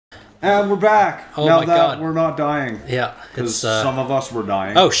And we're back. Oh now my that God. we're not dying. Yeah, Because some of us were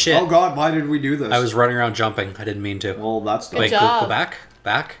dying. Oh shit! Oh God, why did we do this? I was running around jumping. I didn't mean to. Well, that's Wait, job. go back,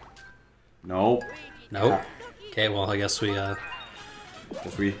 back. Nope. Nope. Okay, well, I guess we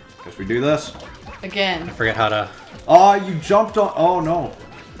Guess we do this. Again. I forget how to. Oh, you jumped on. Oh no.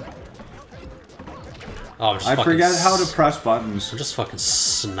 Oh, I'm just I fucking forget how to press buttons. I'm just fucking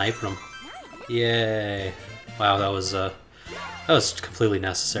sniping them. Yay! Wow, that was completely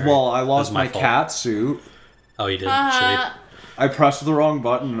necessary. Well, I That lost was my fault. cat suit. Oh, you did. Uh-huh. I pressed the wrong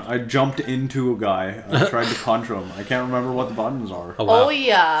button. I jumped into a guy. I tried to punch him. I can't remember what the buttons are. Oh wow. Oh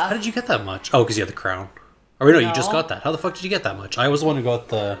yeah. How did you get that much? Oh, because you had the crown. Or wait, no, you just No. got that. How the fuck did you get that much? I was the one who got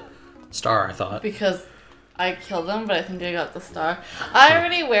the star, I thought. Because I killed him, but I think I got the star. I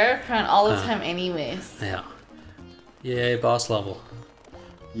already wear a crown all the time anyways. Yeah. Yay, boss level.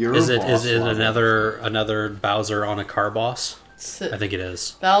 You're Is a it boss level. another Bowser on a car boss? I think it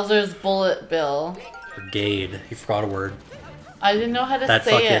is. Bowser's Bullet Bill. Brigade. You forgot a word. I didn't know how to That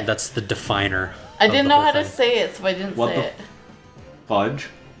say fucking it. that's the definer. I of didn't the know whole how to thing. say it, so I didn't What say the it. Fudge?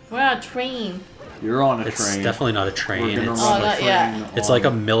 We're on a train. You're on a It's train. definitely not a We're train. gonna It's, run a not train yet. it's on like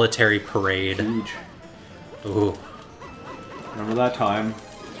a military parade. beach. Ooh. Remember that time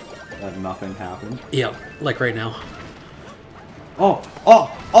that nothing happened? Yeah, like right now.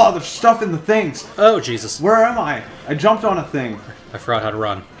 Oh! There's stuff in the things. Oh Jesus! Where am I? I jumped on a thing. I forgot how to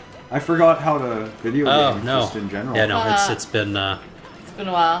run. I forgot how to video Oh games no! just in general. Yeah, no. Uh-huh. It's been It's been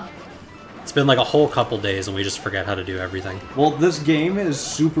a while. it's been like a whole couple days, and we just forget how to do everything. Well, this game is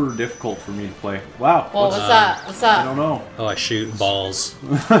super difficult for me to play. Wow. Well, what's that? What's I that? don't know. Oh, I shoot balls.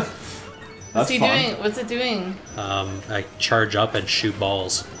 That's What's he fun. doing? What's it doing? I charge up and shoot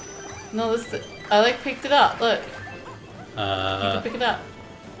balls. No, this. I like picked it up. Look, you can pick it up.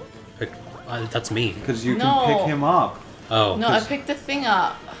 That's mean. Because you No. can pick him up. Oh. No, I picked the thing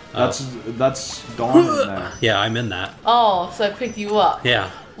up. That's Dawn in there. Yeah, I'm in that. Oh, so I picked you up. Yeah,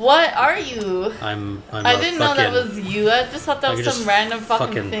 What are you? I'm I a didn't know that fucking- was you. I just thought that I was could some just random fucking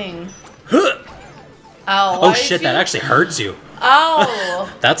fucking- thing. Huh! Ow. Oh why shit! did That you- actually hurts you. Ow.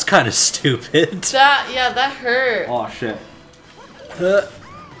 That's kind of stupid. That hurt. Oh shit.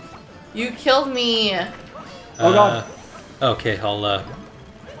 You killed me. Oh god. Okay, I'll.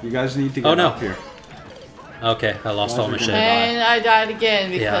 You guys need to get Oh, no. up here. Okay, I lost all my Guys are shit. gonna- And I died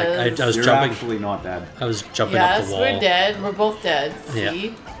again because. Yeah, I was You're jumping. actually not dead. I was jumping up Yes, the wall. we're dead. We're both dead. Yeah. See?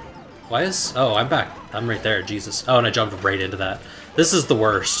 Why is? Oh, I'm back. I'm right there. Jesus. Oh, and I jumped right into that. This is the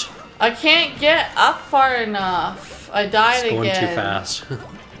worst. I can't get up far enough. I died It's going again. too fast.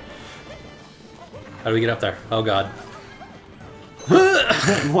 How do we get up there? Oh god.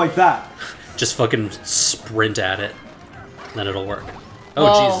 Like that. Just fucking sprint at it. Then it'll work. Oh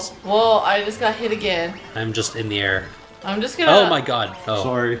Whoa, Jesus. whoa, I just got hit again. I'm just in the air. I'm just gonna. Oh my god. Oh.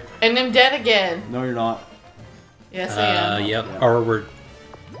 Sorry. And I'm dead again. No, you're not. Yes, I am. Yep. Yeah. Or we're.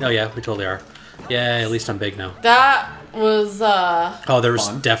 Oh yeah, we totally are. Yeah, at least I'm big now. That was, Oh, there was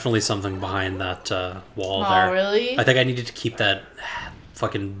Fun. definitely something behind that wall Oh, there. really? I think I needed to keep that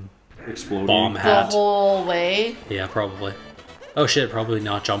fucking Exploding. bomb the hat. whole way. Yeah, probably. Oh shit, probably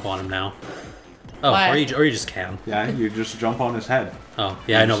not jump on him now. Oh, Why? or you just can. Yeah, you just jump on his head. Oh,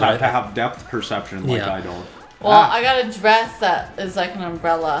 yeah, I You know, just have but to have depth perception like Yeah. I don't. Well, Ah. I got a dress that is like an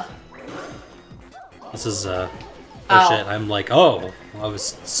umbrella. this is oh Ow. shit, I'm like, oh, I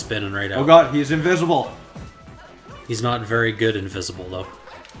was spinning right out. Oh god, he's invisible. He's not very good invisible though.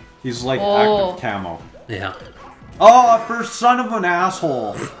 He's like Oh. active camo. Yeah. Oh, for son of an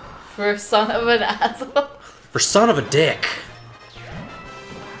asshole. For son of an asshole. For son of a dick.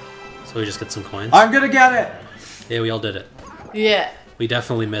 So we just get some coins. I'm gonna get it. Yeah, we all did it. Yeah. We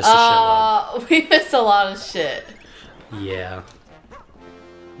definitely missed a shitload. We missed a lot of shit. Yeah.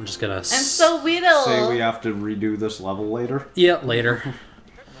 I'm just gonna. And so we Say don't. we have to redo this level later Yeah, later.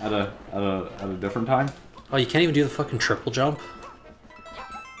 at a different time. Oh, you can't even do the fucking triple jump?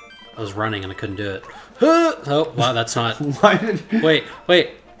 I was running and I couldn't do it. Oh, wow, that's not... Why did? Wait.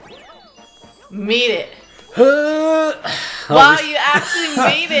 Made it. Oh, Wow, you actually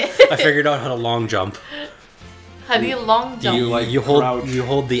made it. I figured out how to long jump. How do you long jump? You crouch.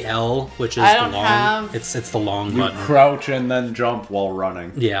 hold the L, which is I the don't long. have- It's the long You button. crouch and then jump while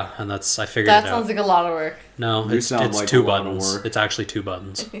running. Yeah, and that's I figured That it sounds out. like a lot of work. No, You it's sound like two a lot of buttons. work. It's actually two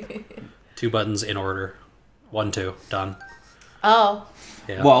buttons. Two buttons in order. 1, 2, done. Oh,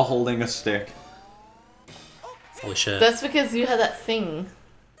 Yeah. While holding a stick. Holy shit. that's because you had that thing.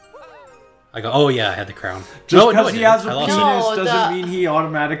 I go. Oh yeah, I had the crown. Just no, because I he didn't. has a I lost penis it. No, doesn't the- mean he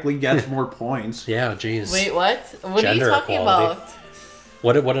automatically gets more points. Yeah, jeez. Wait, what? What Gender are you talking equality.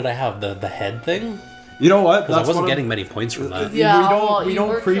 about? What did I have? The head thing? You know what? Because I wasn't getting many points from that. Yeah, we you don't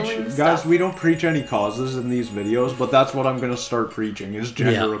were preach, killing guys. stuff. We don't preach any causes in these videos, but that's what I'm gonna start preaching: is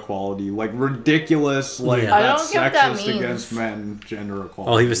gender equality, like ridiculous, like Yeah. I that's don't get what that sexist means. against men. Gender equality.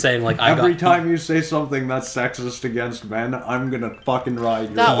 Well, he was saying like Every time you say something that's sexist against men, I'm gonna fucking ride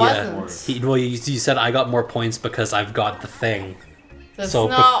your That ass wasn't. for it. you said I got more points because I've got the thing. That's So,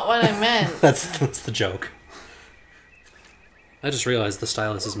 not what I meant. That's the joke. I just realized the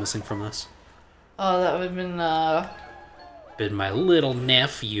stylus is missing from this. Oh, that would have Been my little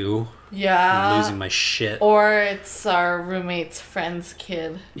nephew. yeah. I'm losing my shit. Or it's our roommate's friend's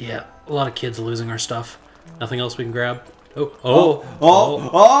kid. Yeah, a lot of kids are losing our stuff. Nothing else we can grab. Get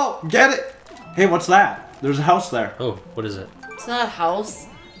it! Hey, what's that? There's a house there. Oh, what is it? It's not a house.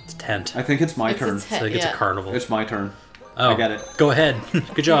 It's a tent. I think it's my It's a turn. So I think it's a carnival. It's my turn. Oh, I get it. Go ahead.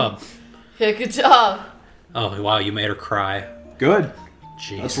 Good job. Yeah, good job. Oh, wow, you made her cry. Good.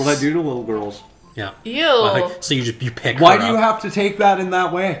 Jeez. That's what I do to little girls. Yeah. Ew. So you pick Why her do you up. have to take that in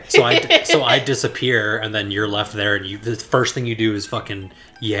that way? So I disappear, and then you're left there, and the first thing you do is fucking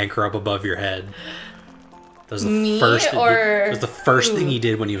yank her up above your head. That was the Me first. or That was the first thing who? he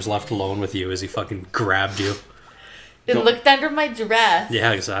did when he was left alone with you. Is he fucking grabbed you? It looked under my dress.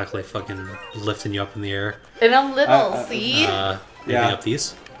 Yeah, exactly. Fucking lifting you up in the air. And I'm little, see? Maybe Yeah. up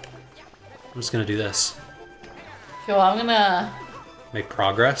these. I'm just gonna do this. Okay, well, I'm gonna... Make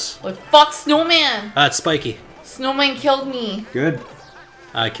progress. Like, fuck, snowman! Ah, it's spiky. Snowman killed me. Good.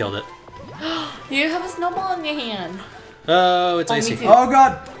 I killed it. You have a snowball in your hand. Oh, it's Oh, me icy. too. Oh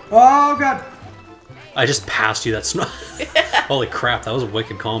god! Oh god! I just passed you that snow. Holy crap, that was a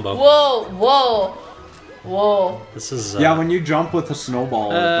wicked combo. Whoa, whoa, whoa. This is. Yeah, when you jump with a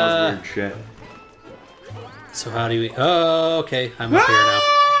snowball, it does weird shit. So how do we? Oh, okay. I'm up here now.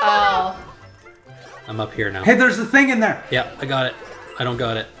 Ow. I'm up here now. Hey, there's a thing in there! Yeah, I got it. I don't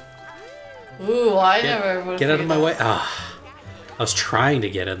got it. Ooh, I never would Get out of my way. Ah, I was trying to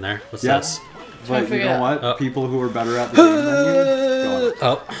get in there. What's Yes. this? But you figure know it what? out. Oh. People who are better at the game than you, got it.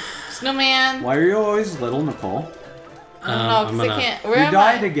 Oh, Snowman. Uh, Why are you always little, Nicole? I don't know, I'm 'cause gonna- I can't. Where You am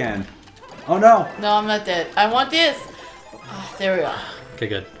died I? again. Oh no! No, I'm not dead. I want this. Oh, there we go. okay,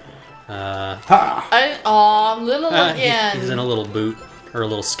 good. Ha! I'm little again. He's in a little boot or a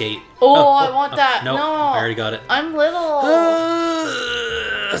little skate. Oh, I want that. Nope, No. I already got it. I'm little.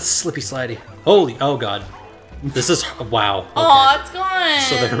 Slippy slidey. Holy, oh god. This is wow. Okay. Oh, it's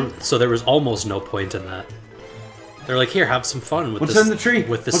gone. So there was almost no point in that. They're like, here, have some fun with What's this. in the tree?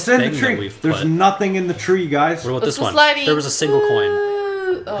 With this What's thing in the tree? that we've There's put. nothing in the tree, guys. What about Let's this one? go slidey. There was a single coin.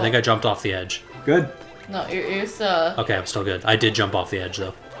 Ooh. Oh. I think I jumped off the edge. Good. No, you're so... Okay, I'm still good. I did jump off the edge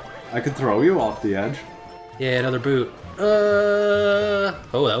though. I could throw you off the edge. Yeah, another boot.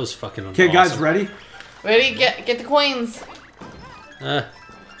 Oh, that was fucking Okay, awesome. guys, ready? Ready? Get the coins. We're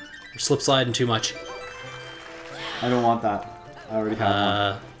slip sliding too much. I don't want that. I already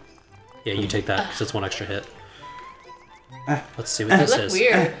have one. Yeah, you take that because it's one extra hit. Let's see what You this look is.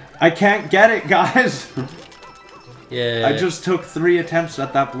 weird. I can't get it, guys. Yeah. I just took 3 attempts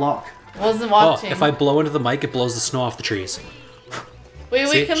at that block. Wasn't Oh, watching. if I blow into the mic, it blows the snow off the trees. Wait,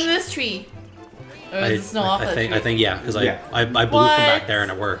 See? come to this tree. Or is the snow off that think, tree? I think, yeah, because Yeah. I blew from What? back there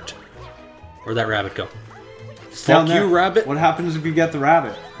and it worked. Where'd that rabbit go? Down Fuck there. you, rabbit. What happens if you get the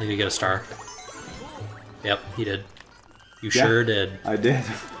rabbit? I think you get a star. Yep, he did. You Yeah. sure did. I did.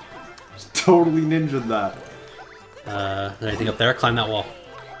 Totally ninja'd that. Anything up there? Climb that wall.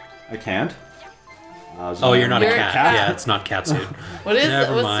 I can't. Oh, you're not You're a a cat. cat. Yeah, it's not cat suit. What is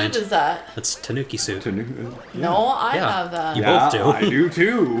Never what mind. suit is that? That's Tanuki suit. No, I Yeah. have that. You Yeah, both do. I do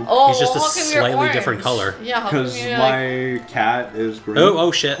too. Oh, He's just well, a how come you're slightly orange? different color. Yeah, how come Because you're like... my cat is green.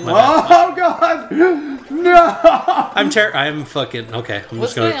 Oh shit. My bad. Oh god! No! I'm fucking okay.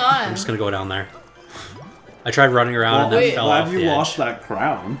 What's going on? I'm just gonna go down there. I tried running around Well, and then wait, fell glad off you the edge. lost that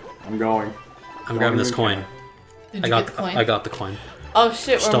crown. I'm going. I'm grabbing this even coin. care. Did I you got get the coin? I got the coin. Oh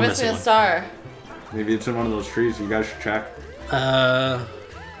shit, we're Still missing a missing star. Maybe it's in one of those trees. You guys should check.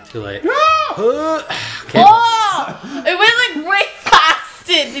 Too late. Oh! Okay. It went like right past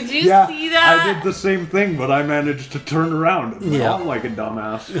it. Did you Yeah, see that? I did the same thing, but I managed to turn around. Yeah. Not like a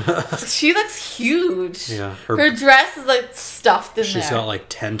dumbass. She looks huge. Yeah, Her dress is like stuffed in She's there. got like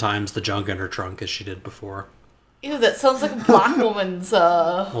 10 times the junk in her trunk as she did before. Ew, that sounds like a black woman's.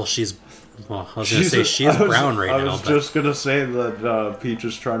 Well, I was gonna say she is brown right I now. was But just gonna say that Peach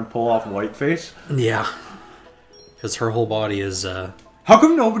is trying to pull off whiteface. yeah, because her whole body is. How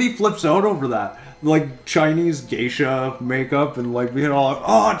come nobody flips out over that? Like Chinese geisha makeup and like being all like,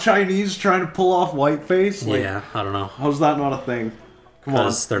 oh, Chinese trying to pull off whiteface? Like, Yeah, I don't know. how's that not a thing? Come on,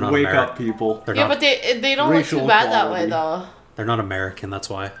 'Cause they're not wake Ameri- up, people. They're Yeah, not. but they don't look Racial too bad that way equality. though. They're not American. That's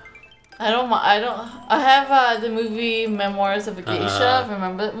why. I have the movie Memoirs of a Geisha.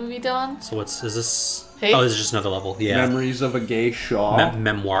 Remember that movie, Dylan? So is this? Hey? Oh, this is just another level. Yeah. Memories of a Geisha.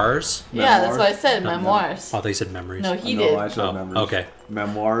 Memoirs? Yeah, that's what I said. Not Memoirs. Oh, I thought you said memories. No, he No, did. I said Oh, memories. okay.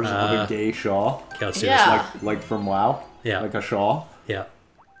 Memoirs of a Geisha. Okay, let's do Yeah. Like from WoW? Yeah. Like a Shaw? this. Yeah.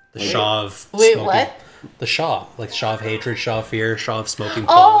 The Shaw of Wait, smoking. what? The Shaw. Like Shaw of hatred, Shaw of fear, Shaw of smoking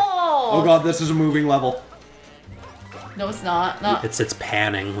pole. Oh Oh! god, this is a moving level. No, it's not. Not. It's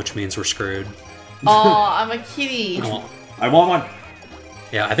panning, which means we're screwed. Oh, I'm a kitty. I want- I want one.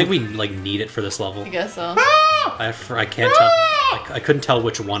 Yeah, I think we like need it for this level. I guess so. I can't tell. I couldn't tell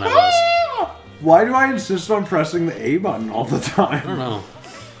which one I was. Why do I insist on pressing the A button all the I time? don't know.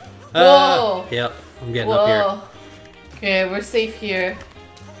 Whoa! Yep, I'm getting up here. Whoa. Okay, we're safe here.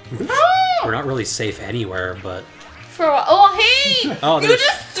 We're not really safe anywhere, but For a while. Oh, hey! Oh, you there's-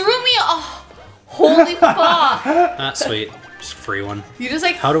 just threw me off. Holy fuck! that's sweet. Just a free one. You just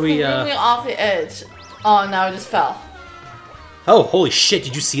like How do we, threw me off the edge. Oh, now I just fell. Oh, holy shit!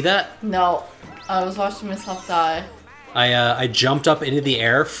 Did you see that? No, I was watching myself die. I jumped up into the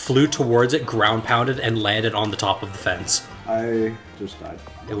air, flew towards it, ground pounded, and landed on the top of the fence. I just died.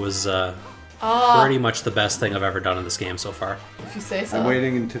 It was Oh, pretty much the best thing I've ever done in this game so far. if you say so. I'm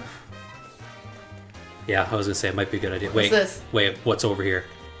waiting until... Yeah, I was gonna say it might be a good idea. Wait, this? wait, what's over here?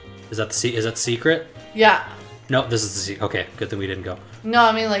 Is that the secret? Yeah. No, this is the secret. Okay, good thing we didn't go. No,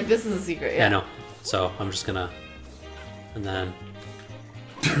 I mean like this is a secret. Yeah, Yeah. no. So I'm just gonna, and then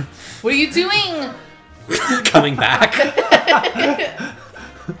What are you doing? coming back.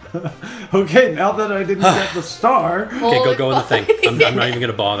 Okay, now that I didn't get the star... Okay, Holy go in the fuck. thing. I'm not even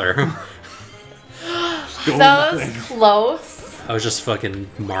gonna bother. go in That the was thing. close. I was just fucking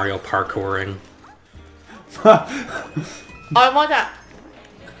Mario parkouring. Oh, I want that.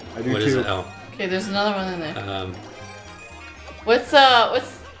 I do What too. is it? Oh, Okay, there's another one in there. What's I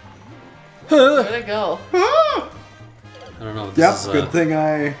where'd it go? don't know. This Yep, is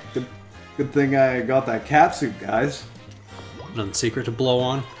good thing I got that cat suit, guys. another secret to blow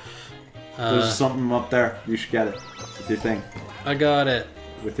on. There's something up there. You should get it. With your thing. I got it.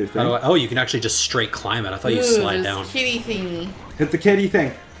 With your How thing. do I? Oh, you can actually just straight climb it. I thought you Ooh, slide this down. kitty thingy. Hit the kitty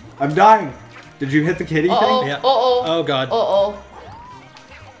thing. I'm dying. Did you hit the kitty Uh-oh. thing? Yeah. Uh-oh. Oh god. Uh-oh.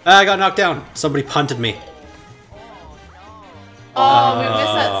 Ah, I got knocked down. Somebody punted me. Oh, we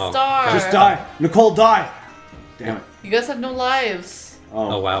missed that star. Just die. Nicole, die. Damn it. You guys have no lives.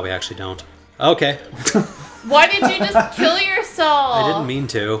 Oh wow, we actually don't. Okay. Why did you just kill yourself? I didn't mean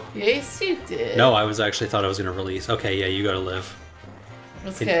to. Yes, you did. No, I was actually thought I was gonna release. Okay, yeah, you gotta live.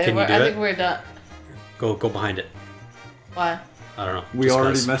 It's Can- okay. can you do I it? think we're done. Go behind it. Why? I don't know. We just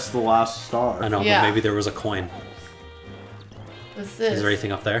already 'cause. missed the last star. I know, Yeah. but maybe there was a coin. What's this? Is there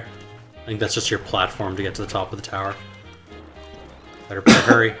anything up there? I think that's just your platform to get to the top of the tower. Better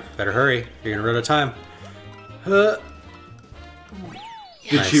hurry. Better hurry. You're gonna run out of time.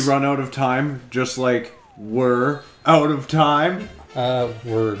 Did she Nice. run out of time just like we're out of time?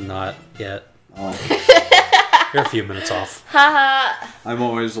 We're not yet. Oh, You're a few minutes off. Haha. I'm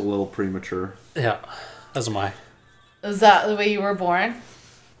always a little premature. Yeah, as am I. Is that the way you were born?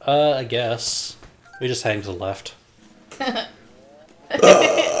 I guess. We just hang to the left.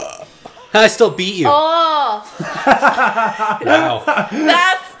 I still beat you. Oh, Wow.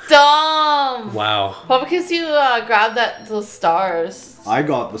 that's dumb. Wow. Well, because you grabbed those stars. I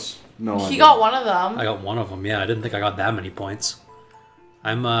got this. No, I He didn't. got one of them. I got one of them. Yeah, I didn't think I got that many points.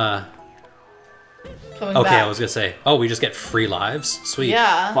 I'm, Coming Okay, back. I was gonna say. Oh, we just get free lives? Sweet.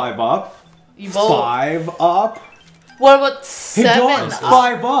 Yeah. 5 up. You both. 5 up. What about Hey, 7 Dawn, up?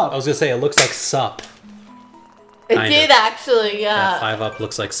 5 I up. was gonna say, it looks like sup. It kind did of. actually, Yeah, yeah. 5 up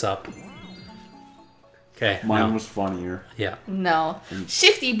looks like sup. Okay, Mine now. was funnier. Yeah. No.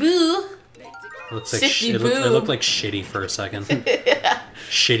 Shifty boo. It looks like Shifty it boo. looked like shitty for a second.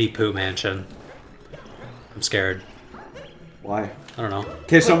 Shitty poo mansion. I'm scared. Why? I don't know.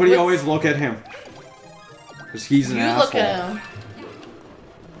 Okay, somebody what's- always look at him. Because he's an You asshole. look at him.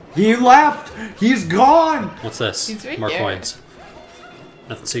 He left! He's gone! What's this? He's right More there. coins.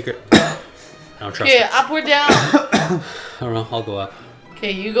 Nothing secret. I don't trust Okay, it. up or down? I don't know. I'll go up.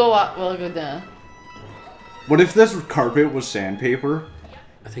 Okay, you go up, we'll go down. What if this carpet was sandpaper?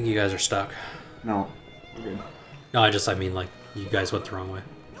 I think you guys are stuck. No. We're good. No, I mean, like, you guys went the wrong way.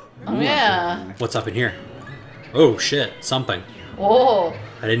 Oh, yeah. What's up in here? Oh, shit. Something. Oh.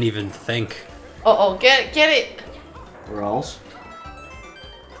 I didn't even think. Oh, get it. Where else?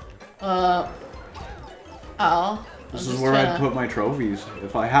 Oh. This is where I'd put my trophies,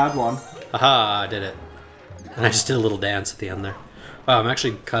 if I had one. Aha, I did it. And I just did a little dance at the end there. Wow, I'm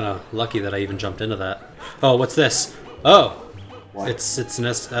actually kind of lucky that I even jumped into that. Oh, what's this? Oh! What? It's an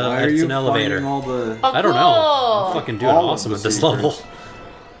Why are it's you an elevator. finding all the? Oh, I don't know. I'm fucking doing All of awesome the at this secrets. level.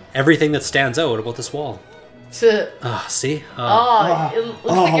 Everything that stands out about this wall. cool. Ah, see? Oh, it looks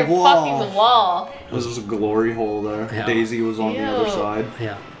like you're wall. fucking the wall. There's just a glory hole there. Yeah. Daisy was on the other Ew. side.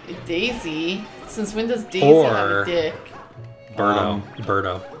 Yeah. Daisy? Since when does Daisy Or- have a dick? Birdo.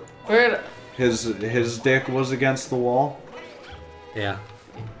 Birdo. Bird. His dick was against the wall. Yeah.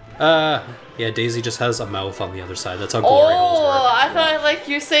 Yeah, Daisy just has a mouth on the other side. That's how glory holes Oh, work. I thought like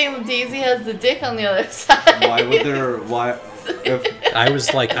you're saying Daisy has the dick on the other side. Why would there? Why? If, I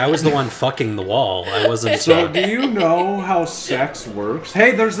was the one fucking the wall. I wasn't. so do you know how sex works?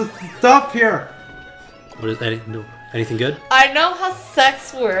 Hey, there's the stuff here. What is anything good? I know how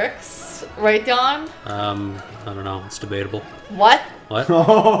sex works, right, Don? I don't know. It's debatable. What? What?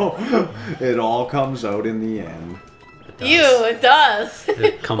 Oh, it all comes out in the end. It does. Ew, it does.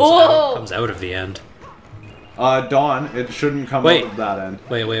 It comes Whoa. comes out of the end. Dawn, it shouldn't come Wait. out of that end.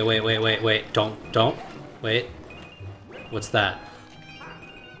 Wait. Don't. Wait. What's that?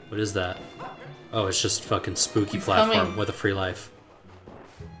 What is that? Oh, it's just fucking spooky He's platform coming. with a free life.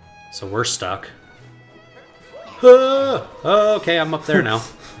 So we're stuck. Okay, I'm up there now.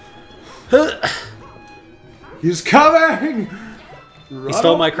 He's coming! He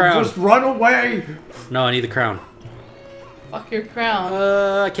stole my crown. Just run away! No, I need the crown. Fuck your crown.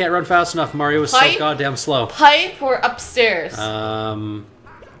 I can't run fast enough. Mario is so Pipe? goddamn slow. Pipe or upstairs? I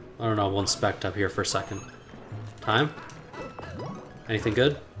don't know. We'll inspect up here for a second. Time? Anything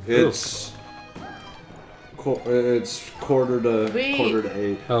good? It's quarter to Wait.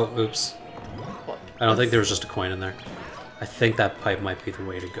 8. Oh, oops. What? I don't think there was just a coin in there. I think that pipe might be the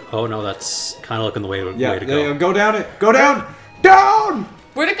way to go. Oh no, that's kind of looking the way, Yeah, way to there you go. go. Go down it. Go down. Down.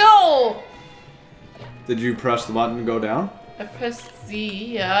 Where'd it go? Did you press the button to go down? I pressed Z,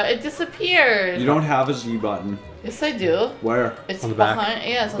 yeah, it disappeared. You don't have a Z button. Yes, I do. Where? It's On the back. behind.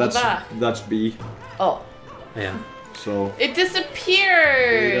 Yeah, it's on the back. That's B. Oh, Yeah. So it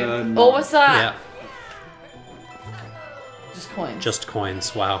disappeared. Yeah, no. Oh, what's that? Yeah. Just coins. Just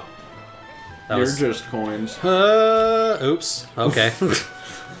coins. Wow. That you're was. just coins. Oops. Okay. That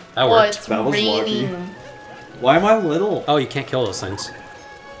Oh, worked. it's That was lucky. raining. Why am I little? Oh, you can't kill those things.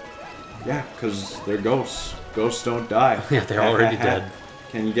 Yeah, because they're ghosts. Ghosts don't die. Yeah, they're already dead.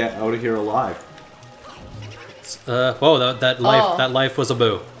 Can you get out of here alive? Whoa, that life, Oh. that life was a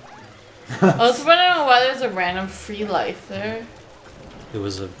boo. I was wondering why there's a random free life there. It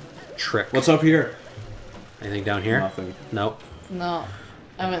was a trick. What's up here? Anything down here? Nothing. Nope. No,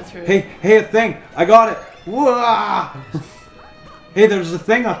 I went through. Hey, a thing! I got it! Whoa! Hey, there's a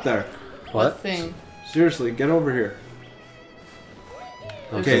thing up there. What? thing? Seriously, get over here.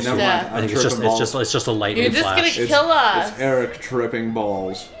 There's Okay, just never that. mind. I I'm think it's tripping just a lightning You're just flash. gonna kill us. It's Eric tripping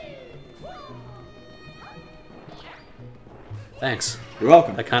balls. Thanks. You're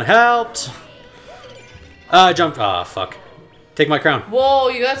welcome. That kind of helped. I jumped. Ah, fuck. Take my crown. Whoa,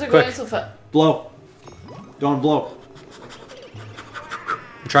 you guys are Quick. going so fast. Blow. Don't blow.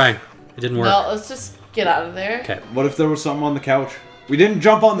 I'm trying. It didn't work. No, let's just get out of there. Okay. What if there was something on the couch? We didn't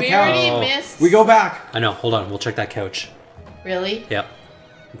jump on the We couch. already Oh. missed. We go back. I know. Hold on. We'll check that couch. Really? Yep.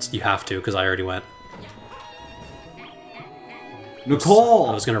 You have to, because I already went. Nicole.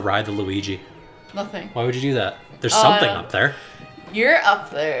 I was gonna ride the Luigi. Nothing. Why would you do that? There's Oh, something I don't- up there. You're up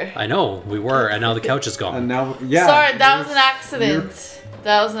there. I know. We were, and now the couch is And gone. now, yeah. Sorry, that was an you're- accident.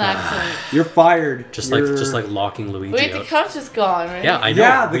 That was an accident. You're fired. Just You're- like locking Luigi Wait, the out. couch is gone, right? Yeah, I know.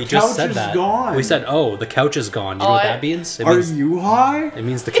 Yeah, the we just couch said is that. gone. We said, "Oh, the couch is gone." You know Oh, what I- that means? It Are means you high? it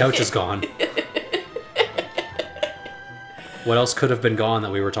means the couch is gone. What else could have been gone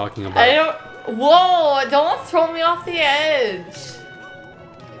that we were talking about? I don't. Whoa! Don't throw me off the edge.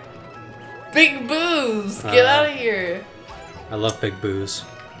 Big booze, get out of here. I love big booze.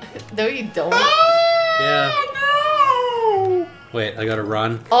 No, you don't. Yeah. No. Wait, I gotta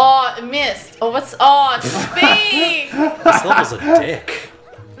run. Oh, it missed. Oh, what's? Oh, it's Spink. This level's a dick.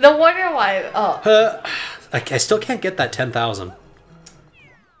 No wonder why. Oh, I still can't get that 10,000.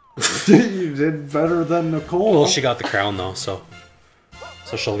 You did better than Nicole. Well, she got the crown though, so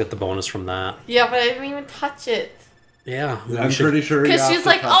she'll get the bonus from that. yeah, but I didn't even touch it. Yeah, we I'm should- pretty sure. you Because have she's to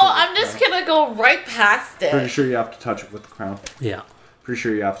like, touch oh, it with I'm the just crown. gonna go right past Pretty it. sure you have to touch it with the crown. Yeah. Pretty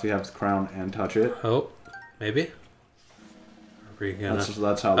sure you have to have the crown and touch it. Oh, maybe. Are we gonna?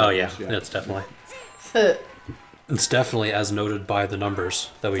 That's how. That Oh yeah, goes, that's definitely. So, It's definitely as noted by the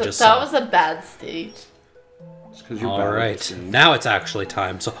numbers that we just that saw. was a bad stage. It's 'cause you're All bad at right, this game. now it's actually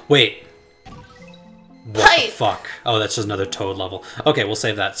time. So wait, what the Pipe. fuck? Oh, that's just another Toad level. Okay, we'll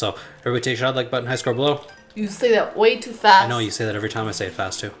save that. So everybody take a shot, like button, high score below. You say that way too fast. I know you say that every time I say it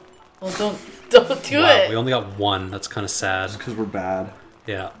fast too. Well, don't do Wow, it. we only got one. That's kind of sad. Because we're bad.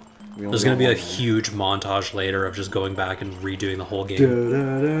 Yeah. We only There's gonna got be a one. huge montage later of just going back and redoing the whole game.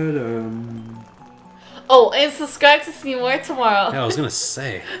 Da-da-da-dum. Oh, and subscribe to see more tomorrow. Yeah, I was gonna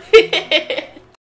say.